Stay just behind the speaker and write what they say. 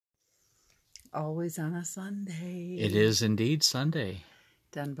Always on a Sunday. It is indeed Sunday.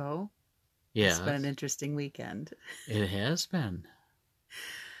 Dunbo? Yeah. It's been an interesting weekend. It has been.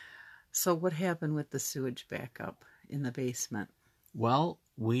 So what happened with the sewage backup in the basement? Well,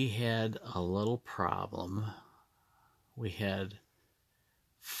 we had a little problem. We had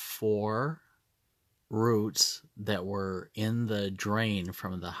 4 roots that were in the drain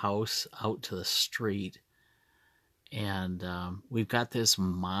from the house out to the street. And we've got this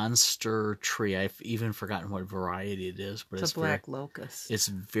monster tree. I've even forgotten what variety it is, but it's a black locust. It's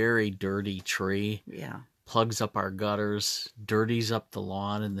a very dirty tree. Yeah. Plugs up our gutters, dirties up the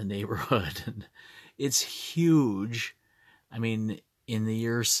lawn in the neighborhood. And it's huge. I mean, in the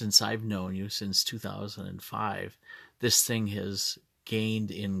years since I've known you, since 2005, this thing has gained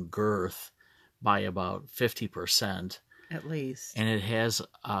in girth by about 50%. At least. And it has,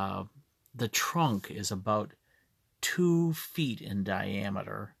 the trunk is about 2 feet in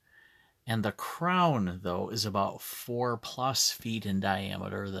diameter, and the crown, though, is about 4+ feet in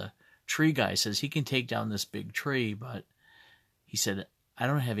diameter. The tree guy says he can take down this big tree, but he said, I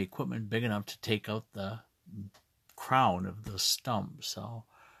don't have equipment big enough to take out the crown of the stump. So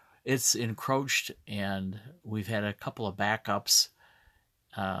it's encroached, and we've had a couple of backups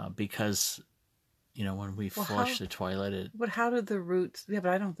because, you know, when we flush the toilet. But how did the roots... Yeah,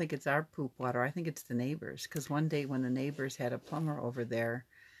 but I don't think it's our poop water. I think it's the neighbors. Because one day when the neighbors had a plumber over there,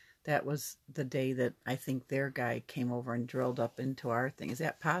 that was the day that I think their guy came over and drilled up into our thing. Is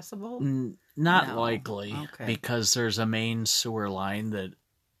that possible? Not likely. Okay. Because there's a main sewer line that,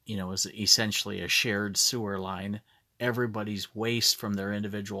 you know, is essentially a shared sewer line. Everybody's waste from their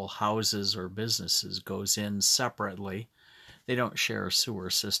individual houses or businesses goes in separately. They don't share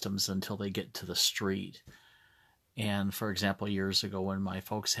sewer systems until they get to the street. And, for example, years ago when my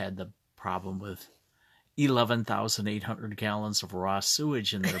folks had the problem with 11,800 gallons of raw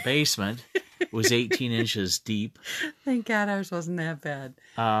sewage in their basement, it was 18 inches deep. Thank God ours wasn't that bad.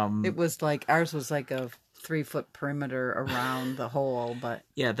 It was like, ours was like a 3-foot perimeter around the hole, but...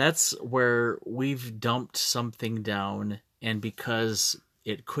 Yeah, that's where we've dumped something down, and because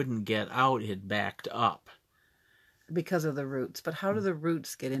it couldn't get out, it backed up. Because of the roots. But how do the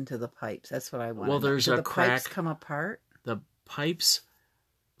roots get into the pipes? That's what I want. Well, there's do a the crack. Pipes come apart? The pipes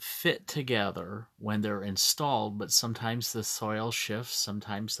fit together when they're installed, but sometimes the soil shifts,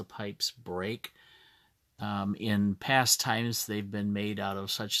 sometimes the pipes break. In past times, they've been made out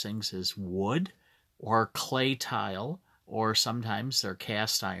of such things as wood or clay tile, or sometimes they're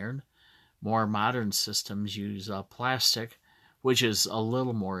cast iron. More modern systems use plastic, which is a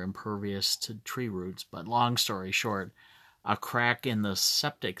little more impervious to tree roots. But long story short, a crack in the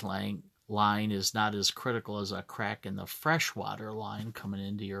septic line is not as critical as a crack in the freshwater line coming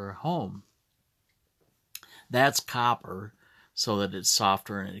into your home. That's copper, so that it's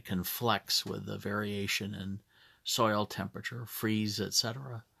softer and it can flex with the variation in soil temperature, freeze,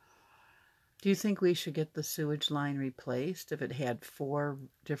 etc. Do you think we should get the sewage line replaced if it had 4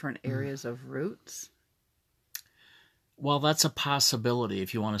 different areas of roots? Well, that's a possibility.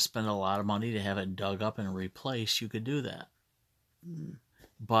 If you want to spend a lot of money to have it dug up and replaced, you could do that.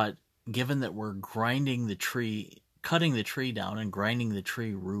 But given that we're cutting the tree down and grinding the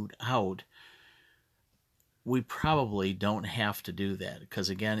tree root out, we probably don't have to do that. Because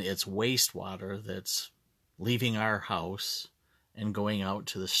again, it's wastewater that's leaving our house and going out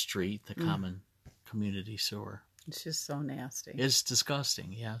to the street, the common community sewer. It's just so nasty. It's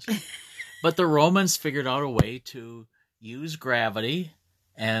disgusting, yes. But the Romans figured out a way to use gravity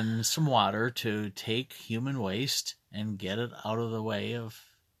and some water to take human waste and get it out of the way of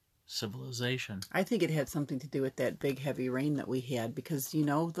civilization. I think it had something to do with that big heavy rain that we had, because you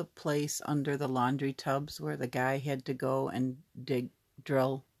know the place under the laundry tubs where the guy had to go and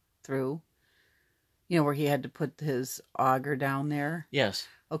drill through? You know, where he had to put his auger down there? Yes.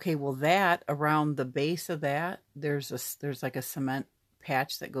 Okay, well that, around the base of that, there's like a cement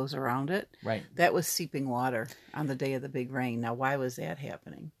patch that goes around it. Right. That was seeping water on the day of the big rain. Now, why was that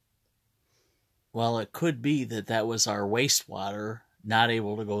happening? Well, it could be that was our wastewater not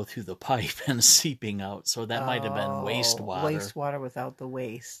able to go through the pipe and seeping out. So that might have been wastewater. Wastewater without the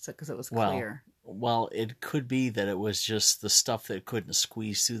waste, because it was clear. Well, it could be that it was just the stuff that couldn't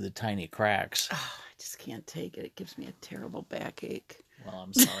squeeze through the tiny cracks. Oh, I just can't take it. It gives me a terrible backache. Well,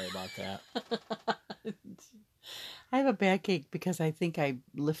 I'm sorry about that. I have a backache because I think I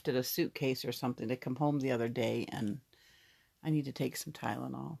lifted a suitcase or something to come home the other day, and I need to take some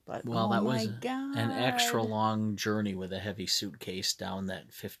Tylenol. But that was an extra long journey with a heavy suitcase down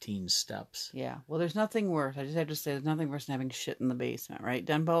that 15 steps. Yeah. Well, there's nothing worse. I just have to say, there's nothing worse than having shit in the basement, right,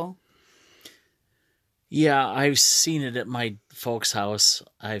 Dunbo? Yeah, I've seen it at my folks' house.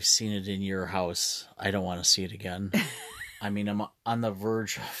 I've seen it in your house. I don't want to see it again. I mean, I'm on the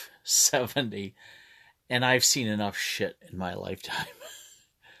verge of 70, and I've seen enough shit in my lifetime.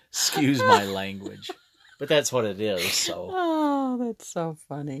 Excuse my language. But that's what it is, so. Oh, that's so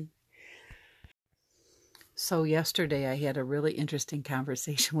funny. So yesterday I had a really interesting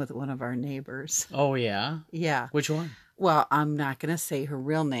conversation with one of our neighbors. Oh, yeah? Yeah. Which one? Well, I'm not going to say her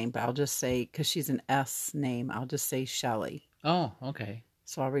real name, but I'll just say, because she's an S name, I'll just say Shelley. Oh, okay.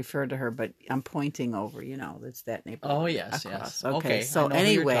 So I'll refer to her, but I'm pointing over, it's that neighborhood. Oh, yes, across. yes. Okay. So I know who you're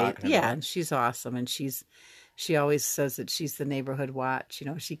anyway, talking yeah, about. and she's awesome. And she always says that she's the neighborhood watch.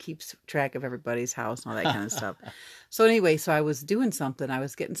 She keeps track of everybody's house and all that kind of stuff. So anyway, so I was doing something. I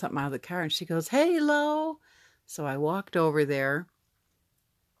was getting something out of the car, and she goes, "Hey, Lo." So I walked over there,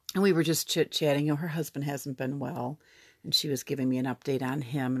 and we were just chit-chatting. Her husband hasn't been well, and she was giving me an update on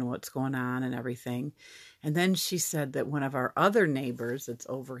him and what's going on and everything. And then she said that one of our other neighbors that's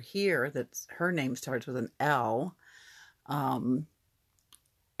over here, that's her name starts with an L,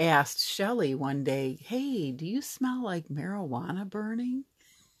 asked Shelley one day, "Hey, do you smell like marijuana burning?"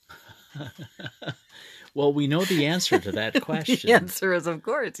 Well, we know the answer to that question. The answer is, of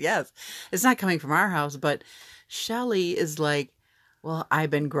course, yes. It's not coming from our house, but Shelley is like, "Well, I've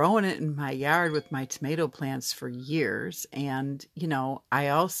been growing it in my yard with my tomato plants for years. And, I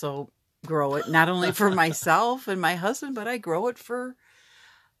also grow it not only for myself and my husband, but I grow it for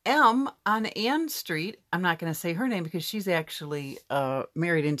M on Ann Street." I'm not going to say her name because she's actually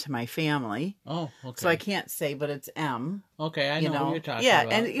married into my family. Oh, okay. So I can't say, but it's M. Okay, I know who you're talking yeah,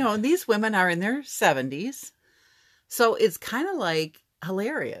 about. And, these women are in their 70s. So it's kind of like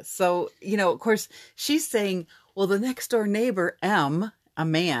hilarious. So, of course, she's saying, well, the next door neighbor, M, a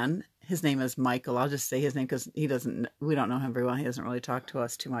man, his name is Michael. I'll just say his name because we don't know him very well. He doesn't really talk to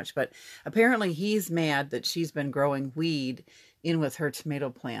us too much. But apparently he's mad that she's been growing weed in with her tomato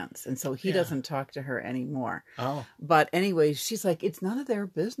plants. And so he doesn't talk to her anymore. Oh. But anyway, she's like, it's none of their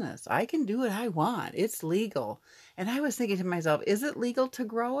business. I can do what I want. It's legal. And I was thinking to myself, is it legal to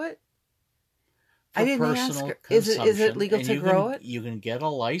grow it? I didn't ask her. Is it legal to grow it? You can get a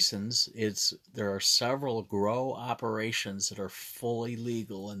license. There are several grow operations that are fully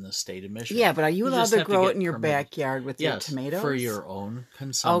legal in the state of Michigan. Yeah, but are you allowed just to have grow get it in your permitted. backyard with your Yes, tomatoes? for your own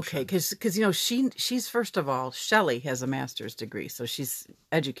consumption. Okay, because she's first of all, Shelley has a master's degree, so she's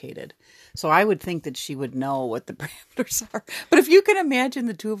educated. So I would think that she would know what the parameters are. But if you can imagine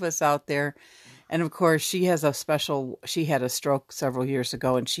the two of us out there. And of course, she had a stroke several years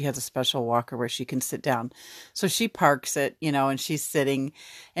ago, and she has a special walker where she can sit down. So she parks it, and she's sitting,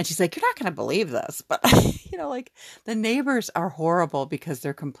 and she's like, "You're not going to believe this." But, like the neighbors are horrible because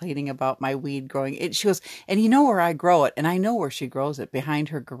they're complaining about my weed growing. She goes, "And you know where I grow it?" And I know where she grows it, behind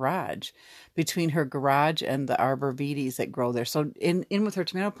her garage, between her garage and the arborvitaes that grow there. So in with her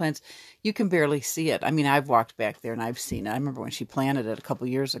tomato plants, you can barely see it. I mean, I've walked back there and I've seen it. I remember when she planted it a couple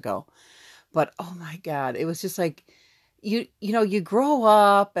years ago. But, oh my God, it was just like, you grow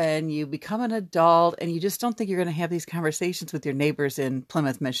up and you become an adult and you just don't think you're going to have these conversations with your neighbors in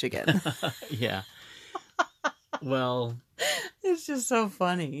Plymouth, Michigan. Yeah. Well, it's just so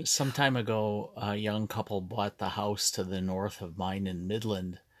funny. Some time ago, a young couple bought the house to the north of mine in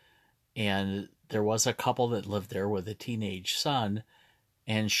Midland. And there was a couple that lived there with a teenage son.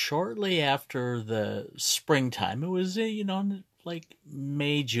 And shortly after the springtime, it was, like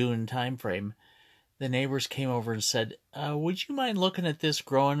May, June timeframe, the neighbors came over and said, "Would you mind looking at this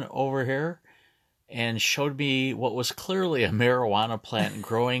growing over here?" And showed me what was clearly a marijuana plant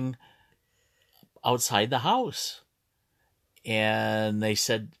growing outside the house. And they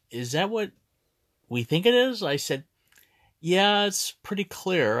said, "Is that what we think it is?" I said, "Yeah, it's pretty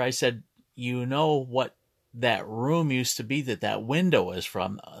clear." I said, "You know what that room used to be that window is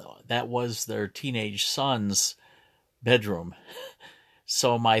from? That was their teenage son's bedroom."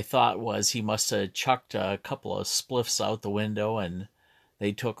 So my thought was he must have chucked a couple of spliffs out the window and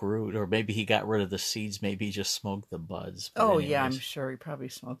they took root, or maybe he got rid of the seeds. Maybe he just smoked the buds. But Yeah, I'm sure he probably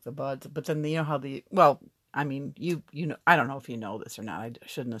smoked the buds. But then you know how I mean, I don't know if you know this or not. I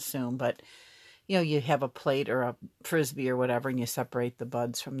shouldn't assume, but you have a plate or a Frisbee or whatever, and you separate the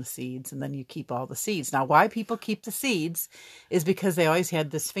buds from the seeds, and then you keep all the seeds. Now, why people keep the seeds is because they always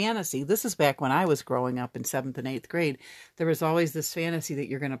had this fantasy. This is back when I was growing up in 7th and 8th grade. There was always this fantasy that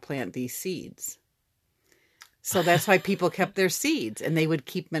you're going to plant these seeds. So that's why people kept their seeds, and they would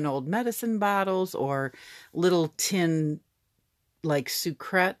keep them in old medicine bottles or little tin, like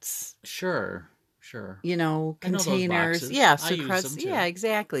sucrettes. Sure. Containers. Yeah, sucrets. Yeah,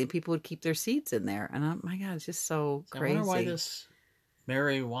 exactly. People would keep their seeds in there. And oh my God, it's just so crazy. I wonder why this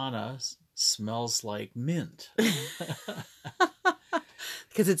marijuana smells like mint.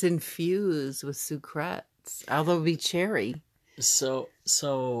 Because it's infused with sucrets, although it'd be cherry. So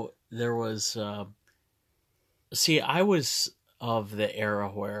there was, see, I was of the era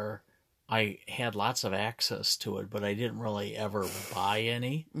where I had lots of access to it, but I didn't really ever buy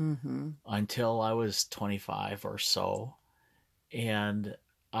any until I was 25 or so. And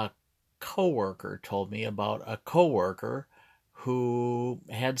a coworker told me about a coworker who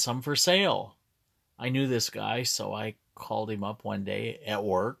had some for sale. I knew this guy, so I called him up one day at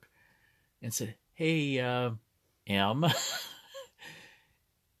work and said, "Hey, M,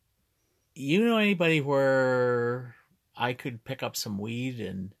 you know anybody where I could pick up some weed?"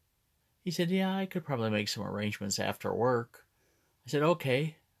 And he said, "Yeah, I could probably make some arrangements after work." I said,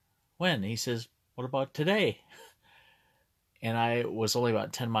 "Okay, when?" He says, "What about today?" And I was only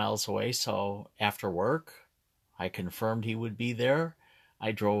about 10 miles away, so after work, I confirmed he would be there.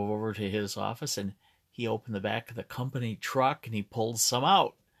 I drove over to his office, and he opened the back of the company truck, and he pulled some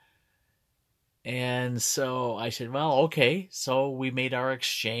out. And so I said, "Well, okay." So we made our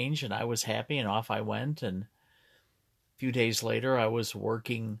exchange, and I was happy, and off I went. And a few days later, I was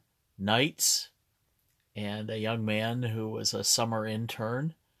working nights, and a young man who was a summer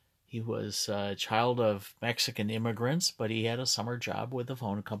intern, he was a child of Mexican immigrants, but he had a summer job with the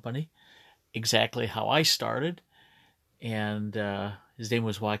phone company, exactly how I started. And his name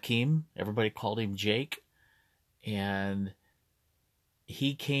was Joaquin. Everybody called him Jake. And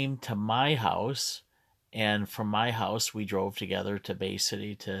he came to my house, and from my house, we drove together to Bay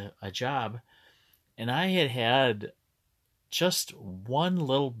City to a job. And I had just one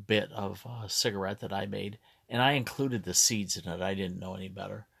little bit of a cigarette that I made, and I included the seeds in it. I didn't know any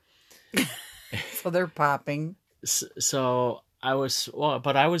better. So they're popping. So I was, well,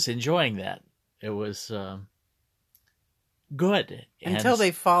 but I was enjoying that. It was good. Until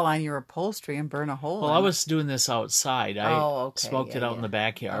they fall on your upholstery and burn a hole. Well, I was doing this outside. I okay. smoked it out in the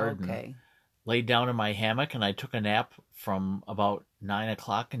backyard and laid down in my hammock, and I took a nap from about 9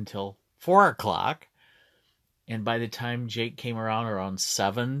 o'clock until 4 o'clock. And by the time Jake came around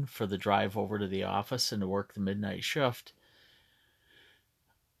 7 for the drive over to the office and to work the midnight shift,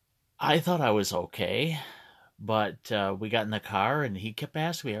 I thought I was okay. But we got in the car, and he kept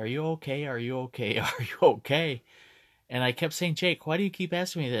asking me, "Are you okay? Are you okay? Are you okay?" And I kept saying, "Jake, why do you keep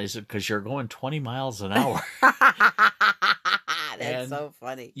asking me that?" He said, "Because you're going 20 miles an hour." That's so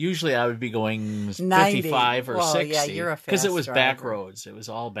funny. Usually I would be going 55 or 60. Yeah, you're a fast because it was driver. back roads. It was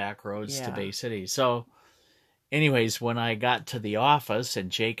all back roads to Bay City. So anyways, when I got to the office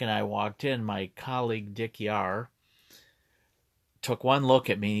and Jake and I walked in, my colleague Dick Yar took one look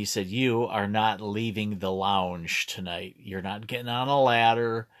at me and he said, "You are not leaving the lounge tonight. You're not getting on a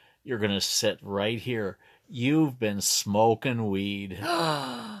ladder. You're going to sit right here. You've been smoking weed."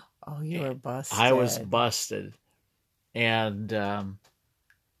 Oh, you were busted. I was busted. And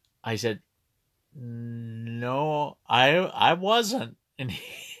I said, "No, I wasn't." And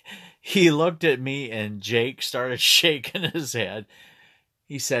he looked at me, and Jake started shaking his head.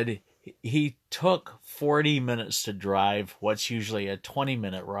 He said he took 40 minutes to drive what's usually a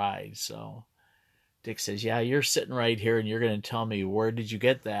 20-minute ride. So Dick says, "Yeah, you're sitting right here, and you're going to tell me, where did you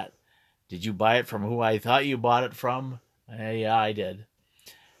get that? Did you buy it from who I thought you bought it from?" Yeah, I did.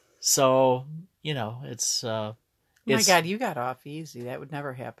 So, it's... Oh my God, you got off easy. That would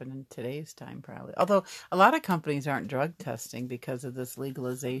never happen in today's time, probably. Although a lot of companies aren't drug testing because of this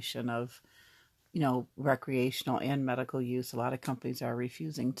legalization of, recreational and medical use. A lot of companies are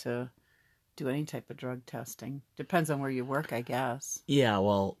refusing to do any type of drug testing. Depends on where you work, I guess. Yeah,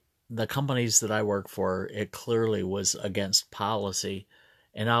 well, the companies that I work for, it clearly was against policy.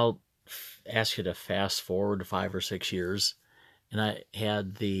 And I'll ask you to fast forward 5 or 6 years. And I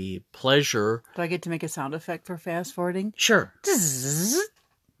had the pleasure... Do I get to make a sound effect for fast forwarding? Sure.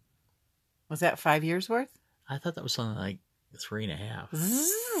 Was that 5 years worth? I thought that was something like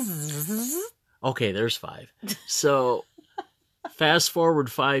 3.5. Okay, there's 5. So, fast forward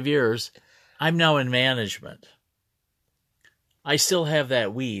 5 years, I'm now in management. I still have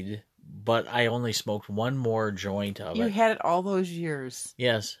that weed, but I only smoked one more joint of it. You had it all those years.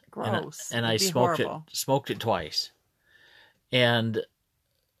 Yes. Gross. And I smoked it twice. And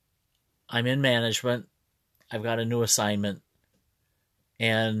I'm in management. I've got a new assignment.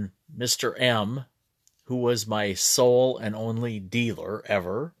 And Mr. M, who was my sole and only dealer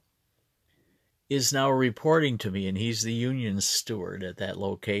ever, is now reporting to me, and he's the union steward at that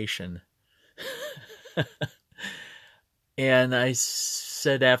location. And I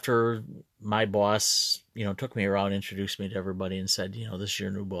said, after my boss, took me around, introduced me to everybody, and said, "This is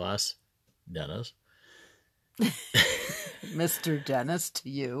your new boss, Dennis." Mr. Dennis to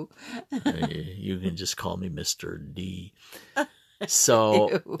you. You can just call me Mr. D. So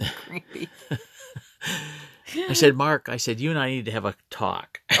Ew, creepy. I said, Mark, you and I need to have a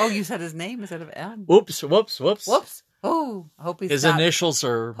talk. Oh, you said his name instead of M. Whoops. Whoops. Oh, I hope His initials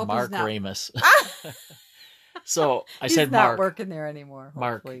are Mark Ramus. So I said, he's not Mark, working there anymore.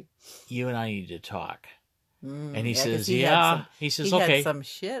 Hopefully. Mark, you and I need to talk. And he 'cause says, he okay. Had some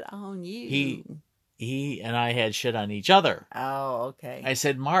shit on you. He and I had shit on each other. Oh, okay. I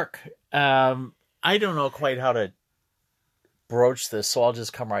said, Mark, I don't know quite how to broach this, so I'll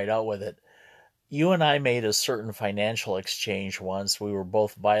just come right out with it. You and I made a certain financial exchange once. We were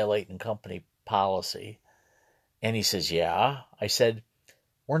both violating company policy. And he says, yeah. I said,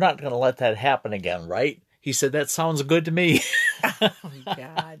 we're not going to let that happen again, right? He said, that sounds good to me. Oh, my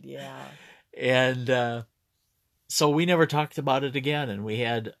God, yeah. And so we never talked about it again. And we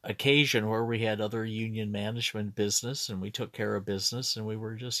had occasion where we had other union management business, and we took care of business, and we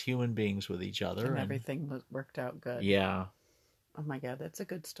were just human beings with each other. And everything worked out good. Yeah. Oh, my God, that's a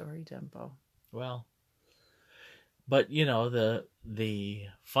good story, Dempo. Well, but the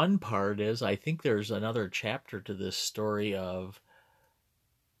fun part is, I think there's another chapter to this story of,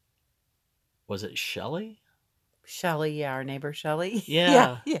 was it Shelley? Shelley, yeah, our neighbor Shelley.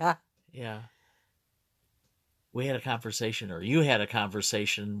 Yeah. Yeah. We had a conversation, or you had a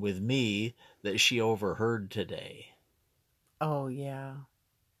conversation with me that she overheard today. Oh, yeah.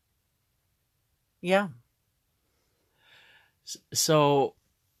 Yeah. So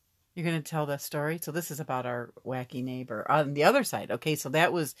you're going to tell that story? So this is about our wacky neighbor on the other side. Okay, so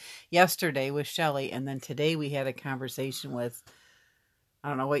that was yesterday with Shelley, and then today we had a conversation with, I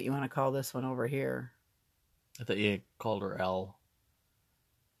don't know what you want to call this one over here. I thought you called her L.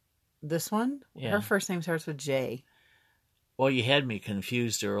 This one? Yeah. Her first name starts with J. Well, you had me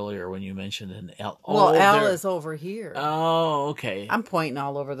confused earlier when you mentioned an L. Well, L is over here. Oh, okay. I'm pointing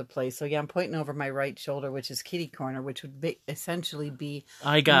all over the place. So, yeah, I'm pointing over my right shoulder, which is kitty corner, which would essentially be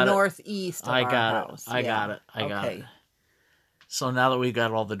northeast of our house. I got it. So now that we've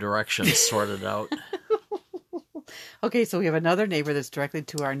got all the directions sorted out. Okay, so we have another neighbor that's directly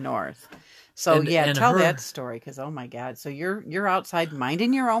to our north. So, tell that story, because, oh, my God. So you're outside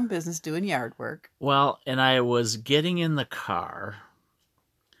minding your own business, doing yard work. Well, and I was getting in the car.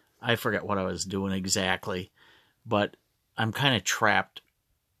 I forget what I was doing exactly, but I'm kind of trapped.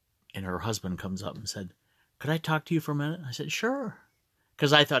 And her husband comes up and said, could I talk to you for a minute? I said, sure.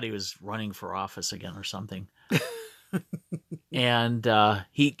 Because I thought he was running for office again or something. And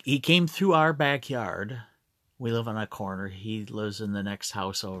he came through our backyard. We live on a corner. He lives in the next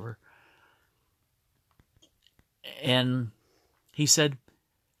house over. And he said,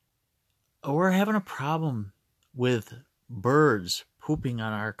 we're having a problem with birds pooping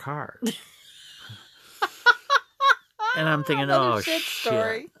on our car. And I'm thinking, oh, shit.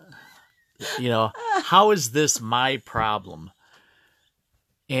 Story. How is this my problem?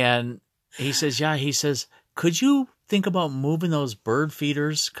 And he says, could you think about moving those bird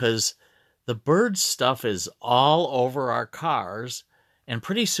feeders? Because the bird stuff is all over our cars. And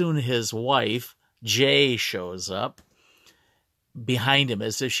pretty soon his wife, Jay, shows up behind him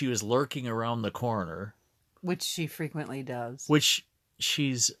as if she was lurking around the corner. Which she frequently does. Which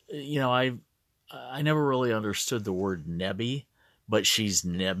she's, I never really understood the word nebby, but she's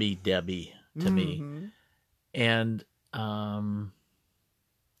nebby Debbie to me. And a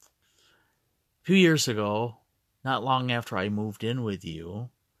few years ago, not long after I moved in with you,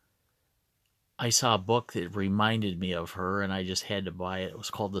 I saw a book that reminded me of her, and I just had to buy it. It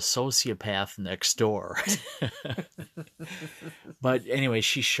was called The Sociopath Next Door. But anyway,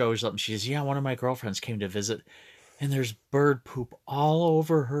 she shows up and she says, yeah, one of my girlfriends came to visit, and there's bird poop all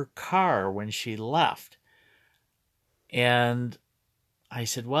over her car when she left. And I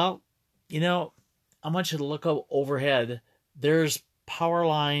said, well, I want you to look up overhead. There's power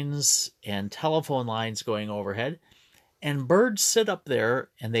lines and telephone lines going overhead. And birds sit up there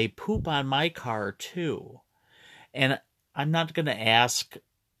and they poop on my car too. And I'm not going to ask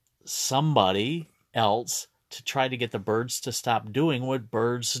somebody else to try to get the birds to stop doing what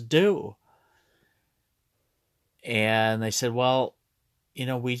birds do. And they said, well,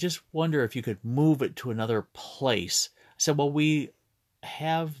 we just wonder if you could move it to another place. I said, well, we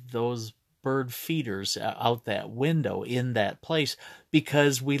have those bird feeders out that window in that place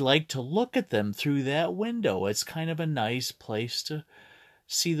because we like to look at them through that window. It's kind of a nice place to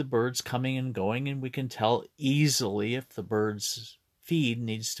see the birds coming and going, and we can tell easily if the bird's feed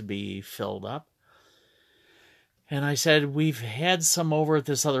needs to be filled up. And I said, we've had some over at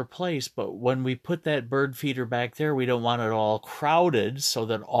this other place, but when we put that bird feeder back there, we don't want it all crowded so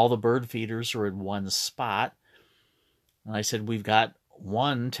that all the bird feeders are in one spot. And I said, we've got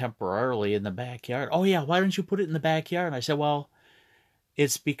one temporarily in the backyard. Oh, yeah, why don't you put it in the backyard? And I said, well,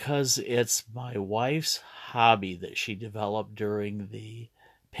 it's because it's my wife's hobby that she developed during the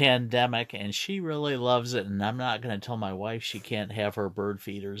pandemic, and she really loves it. And I'm not going to tell my wife she can't have her bird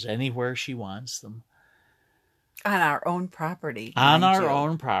feeders anywhere she wants them. On our own property. On our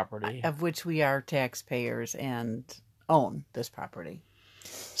own property. Of which we are taxpayers and own this property.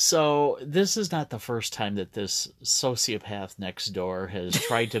 So this is not the first time that this sociopath next door has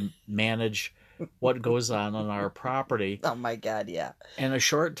tried to manage what goes on our property. Oh my God, yeah. And a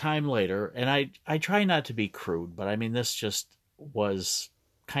short time later, and I try not to be crude, but I mean, this just was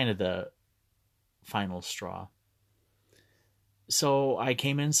kind of the final straw. So I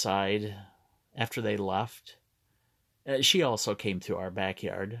came inside after they left. She also came through our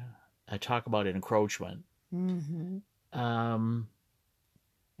backyard. I talk about encroachment. Mm-hmm.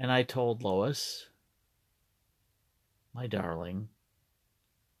 And I told Lois, my darling,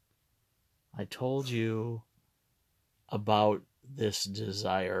 I told you about this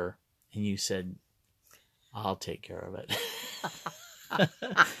desire, and you said, I'll take care of it.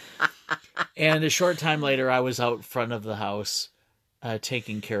 And a short time later, I was out front of the house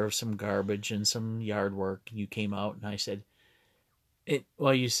taking care of some garbage and some yard work. You came out, and I said,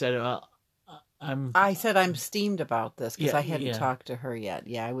 you said, I said I'm steamed about this because I hadn't yeah. talked to her yet.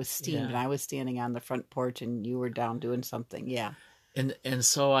 Yeah, I was steamed, and I was standing on the front porch, and you were down doing something. Yeah. And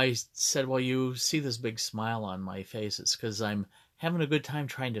so I said, well, you see this big smile on my face. It's because I'm having a good time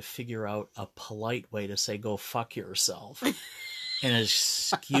trying to figure out a polite way to say, go fuck yourself. And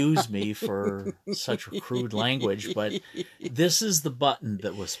excuse me for such crude language, but this is the button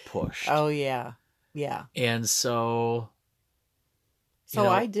that was pushed. Oh, yeah. Yeah. And so... So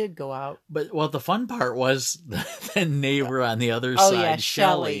I did go out. But, well, the fun part was the neighbor on the other side, yeah,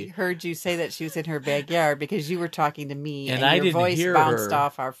 Shelley. heard you say that she was in her backyard because you were talking to me, and I your didn't voice hear bounced her.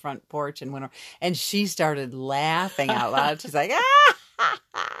 off our front porch and went over, and she started laughing out loud. She's like,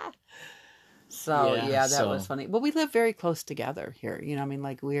 ah! So, that was funny. Well, we live very close together here. You know, I mean,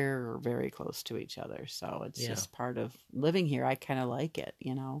 like, we're very close to each other. So it's just part of living here. I kind of like it,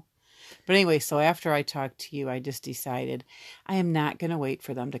 you know. But anyway, so after I talked to you, I just decided I am not going to wait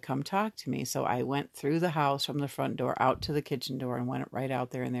for them to come talk to me. So I went through the house from the front door out to the kitchen door and went right out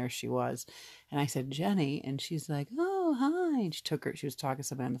there, and there she was. And I said, Jenny, and she's like, oh, hi. And she was talking to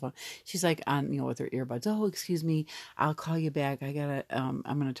somebody on the phone. She's like with her earbuds. Oh, excuse me, I'll call you back. I'm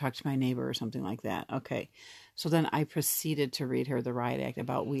going to talk to my neighbor or something like that. Okay. So then I proceeded to read her the riot act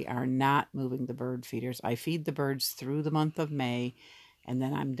about we are not moving the bird feeders. I feed the birds through the month of May, and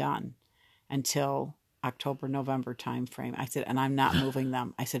then I'm done until October, November time frame. I said, and I'm not moving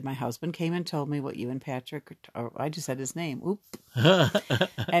them. I said, my husband came and told me what you and Patrick, I just said his name. Oop.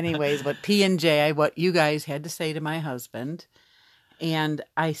 Anyways, what P&J, what you guys had to say to my husband. And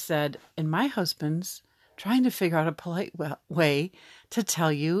I said, and my husband's trying to figure out a polite way to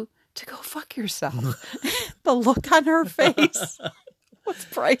tell you to go fuck yourself. The look on her face was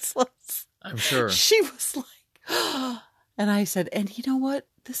priceless. I'm sure. She was like, and I said, and you know what?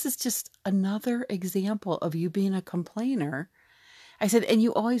 This is just another example of you being a complainer. I said, and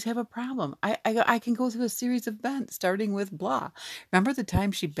you always have a problem. I can go through a series of events, starting with blah. Remember the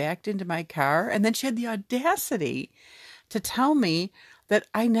time she backed into my car? And then she had the audacity to tell me that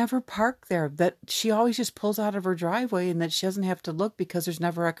I never park there, that she always just pulls out of her driveway and that she doesn't have to look because there's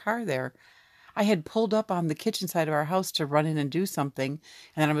never a car there. I had pulled up on the kitchen side of our house to run in and do something,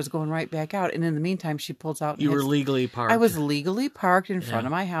 and then I was going right back out. And in the meantime, she pulls out. And you were legally parked. I was legally parked in front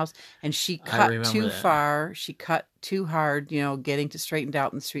of my house, and she cut too far. She cut too hard, getting to straightened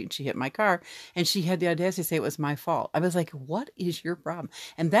out in the street, and she hit my car. And she had the audacity to say it was my fault. I was like, what is your problem?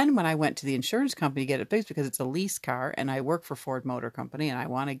 And then when I went to the insurance company to get it fixed, because it's a lease car, and I work for Ford Motor Company, and I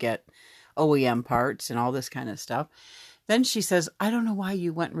want to get OEM parts and all this kind of stuff. Then she says, I don't know why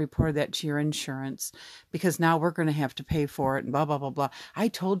you went and reported that to your insurance, because now we're going to have to pay for it and blah, blah, blah, blah. I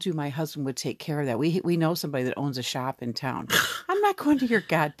told you my husband would take care of that. We know somebody that owns a shop in town. I'm not going to your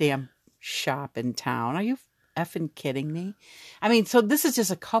goddamn shop in town. Are you effing kidding me? I mean, so this is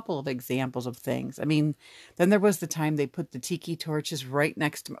just a couple of examples of things. I mean, then there was the time they put the tiki torches right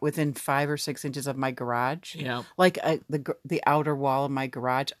next to, within 5 or 6 inches of my garage. Yeah. Like the outer wall of my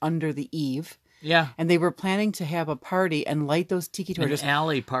garage under the eave. Yeah. And they were planning to have a party and light those tiki torches. An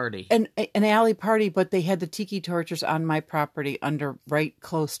alley party. An alley party, but they had the tiki torches on my property right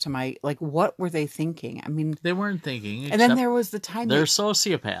close to my, like, what were they thinking? I mean. They weren't thinking. And then there was the time. They're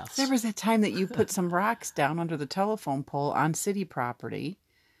sociopaths. There was that time that you put some rocks down under the telephone pole on city property.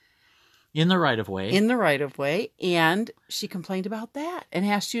 In the right of way. And she complained about that and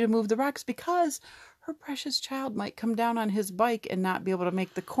asked you to move the rocks because poor precious child might come down on his bike and not be able to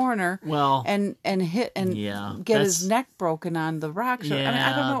make the corner. Well, and hit and get his neck broken on the rocks. Yeah, I mean,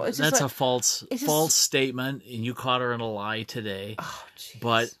 I don't know. It's just that's like, a false just, statement, and you caught her in a lie today. Oh, geez.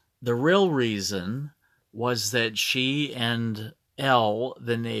 But the real reason was that she and Elle,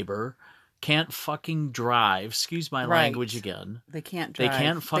 the neighbor, can't fucking drive. Excuse my language again. They can't drive. They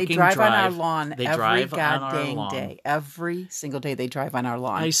can't fucking They drive drive on our lawn they every drive goddamn on our lawn. day. Every single day they drive on our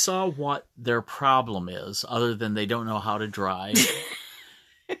lawn. I saw what their problem is, other than they don't know how to drive.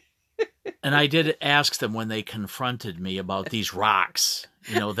 And I did ask them when they confronted me about these rocks,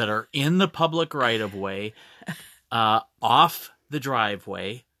 that are in the public right-of-way, off the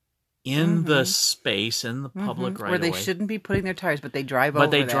driveway, in the space, in the public right-of-way. Where they shouldn't be putting their tires, but they drive over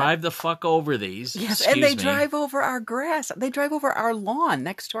But they drive the fuck over these. Yes, and they drive over our grass. They drive over our lawn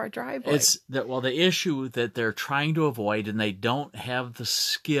next to our driveway. The issue that they're trying to avoid, and they don't have the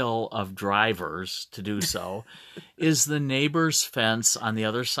skill of drivers to do so, is the neighbor's fence on the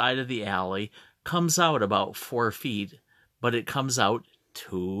other side of the alley comes out about 4 feet, but it comes out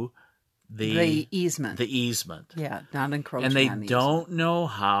to the easement. The easement. Yeah, not encroaching and they on the don't easement. know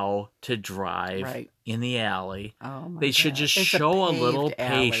how to drive in the alley. Oh my They should God. just It's show a paved little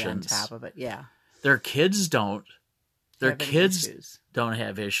alley patience. on top of it. Yeah. Their kids don't. Their Have any kids issues. don't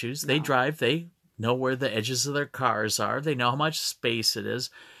have issues. They No. drive. They know where the edges of their cars are. They know how much space it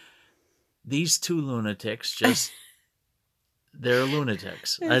is. These two lunatics they're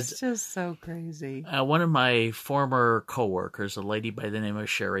lunatics. It's just so crazy. One of my former coworkers, a lady by the name of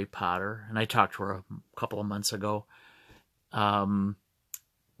Sherry Potter, and I talked to her a couple of months ago,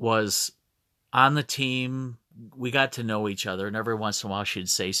 was on the team. We got to know each other, and every once in a while she'd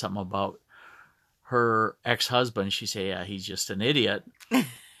say something about her ex-husband. She'd say, yeah, he's just an idiot.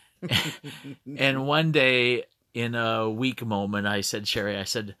 And one day in a weak moment, I said, Sherry,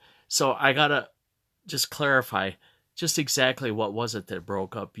 so I got to just clarify, just exactly what was it that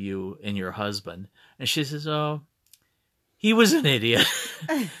broke up you and your husband? And she says, oh, he was an idiot.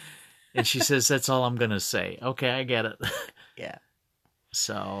 And she says, that's all I'm going to say. Okay, I get it. Yeah.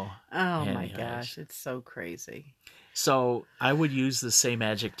 So. Oh my gosh, it's so crazy. So I would use the same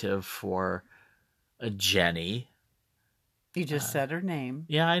adjective for a Jenny. You just said her name.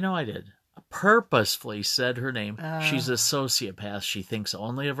 Yeah, I know I did. I purposefully said her name. She's a sociopath. She thinks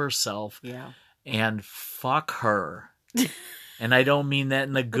only of herself. Yeah. And fuck her. And I don't mean that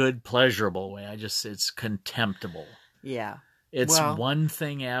in a good, pleasurable way. It's contemptible. Yeah. It's one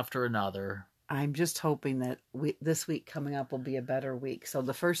thing after another. I'm just hoping that this week coming up will be a better week. So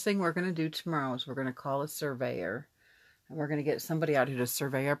the first thing we're going to do tomorrow is we're going to call a surveyor. And we're going to get somebody out here to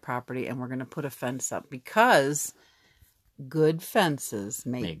survey our property. And we're going to put a fence up because good fences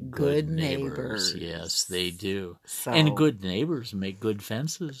make good neighbors. Yes, they do. So, and good neighbors make good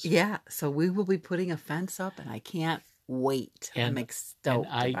fences. Yeah. So we will be putting a fence up, and I can't wait. I'm stoked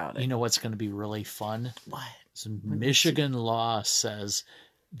about it. You know what's going to be really fun? What? Michigan law says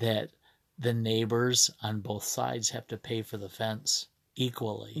that the neighbors on both sides have to pay for the fence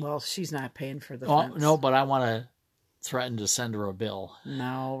equally. Well, she's not paying for the fence. No, but I want to threaten to send her a bill.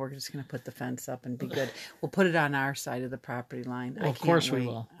 No, we're just going to put the fence up and be good. We'll put it on our side of the property line. Well, of course we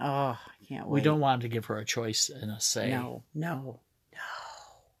will. Oh, I can't wait. We don't want to give her a choice and a say. No.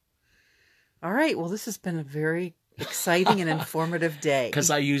 All right. Well, this has been a very exciting and informative day.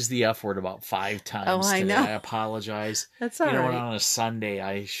 Because I used the F word about 5 times I today. know. I apologize. That's all right. On a Sunday,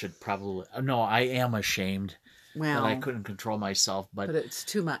 I should probably... No, I am ashamed that I couldn't control myself. But it's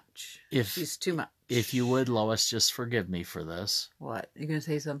too much. She's too much. If you would, Lois, just forgive me for this. What? You're going to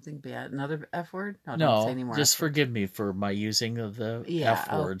say something bad? Another F word? No, no, don't say any more just F word. Forgive me for my using of the F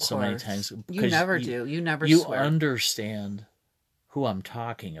word so many times. You never do. You never swear. You swear. understand who I'm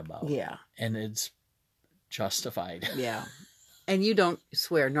talking about. Yeah. And it's justified. Yeah. And you don't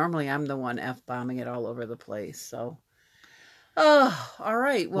swear. Normally, I'm the one F-bombing it all over the place, so... Oh, all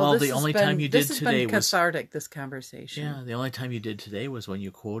right. Well, the only time you did today was cathartic. This conversation. Yeah, the only time you did today was when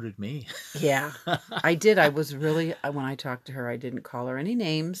you quoted me. Yeah, I did. I was really when I talked to her, I didn't call her any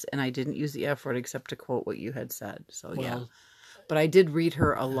names, and I didn't use the F word except to quote what you had said. So yeah, but I did read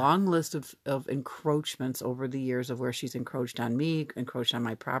her a long list of encroachments over the years of where she's encroached on me, encroached on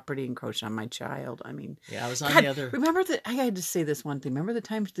my property, encroached on my child. I mean, yeah, I was on the other. Remember that I had to say this one thing. Remember the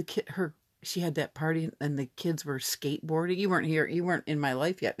times she had that party and the kids were skateboarding. You weren't here. You weren't in my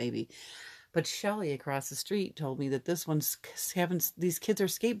life yet, maybe. But Shelly across the street told me that these kids are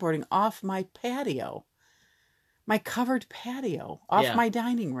skateboarding off my patio, my covered patio, off my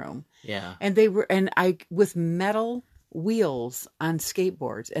dining room. Yeah. And with metal wheels on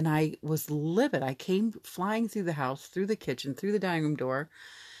skateboards. And I was livid. I came flying through the house, through the kitchen, through the dining room door.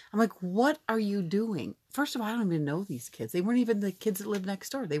 I'm like, what are you doing? First of all, I don't even know these kids. They weren't even the kids that lived next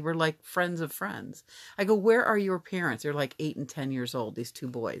door. They were like friends of friends. I go, where are your parents? They're like 8 and 10 years old, these two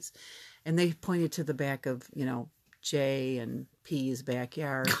boys. And they pointed to the back of, J and P's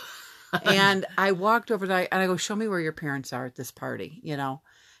backyard. And I walked over and I go, show me where your parents are at this party,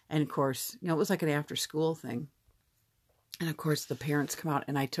 And of course, it was like an after school thing. And of course, the parents come out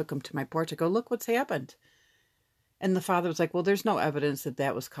and I took them to my porch. I go, look what's happened. And the father was like, well, there's no evidence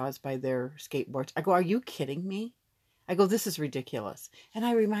that was caused by their skateboards. I go, are you kidding me? I go, this is ridiculous. And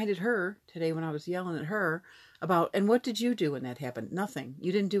I reminded her today when I was yelling at her about, and what did you do when that happened? Nothing.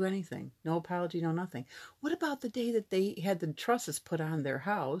 You didn't do anything. No apology, no nothing. What about the day that they had the trusses put on their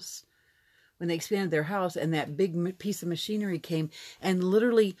house, when they expanded their house, and that big piece of machinery came and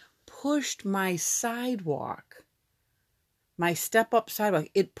literally pushed my sidewalk, my step-up sidewalk,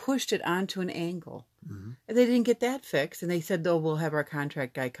 it pushed it onto an angle. Mm-hmm. And they didn't get that fixed. And they said, oh, we'll have our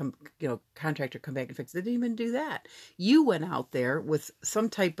contractor come back and fix it. They didn't even do that. You went out there with some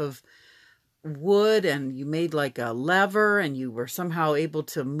type of wood and you made like a lever and you were somehow able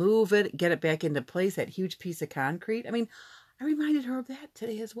to move it, get it back into place, that huge piece of concrete. I mean, I reminded her of that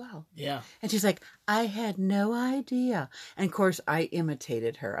today as well. Yeah. And she's like, I had no idea. And of course, I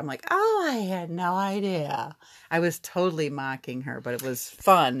imitated her. I'm like, oh, I had no idea. I was totally mocking her, but it was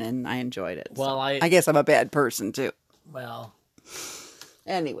fun and I enjoyed it. Well, so I guess I'm a bad person too. Well,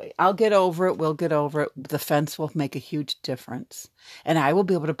 anyway, I'll get over it. We'll get over it. The fence will make a huge difference. And I will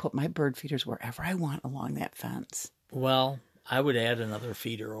be able to put my bird feeders wherever I want along that fence. Well, I would add another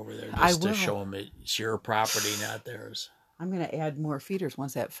feeder over there just to show them it's your property, not theirs. I'm going to add more feeders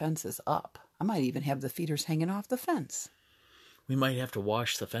once that fence is up. I might even have the feeders hanging off the fence. We might have to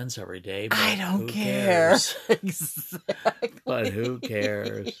wash the fence every day. But I don't care. Exactly. But who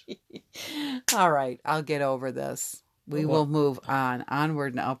cares? All right. I'll get over this. We will move on.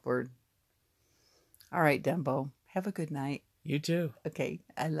 Onward and upward. All right, Dembo. Have a good night. You too. Okay.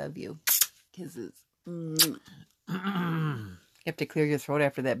 I love you. Kisses. You have to clear your throat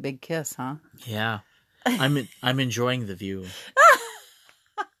after that big kiss, huh? Yeah. I'm enjoying the view.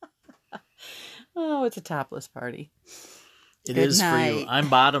 Oh, it's a topless party. It is for you. I'm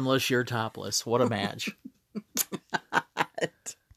bottomless, you're topless. What a match.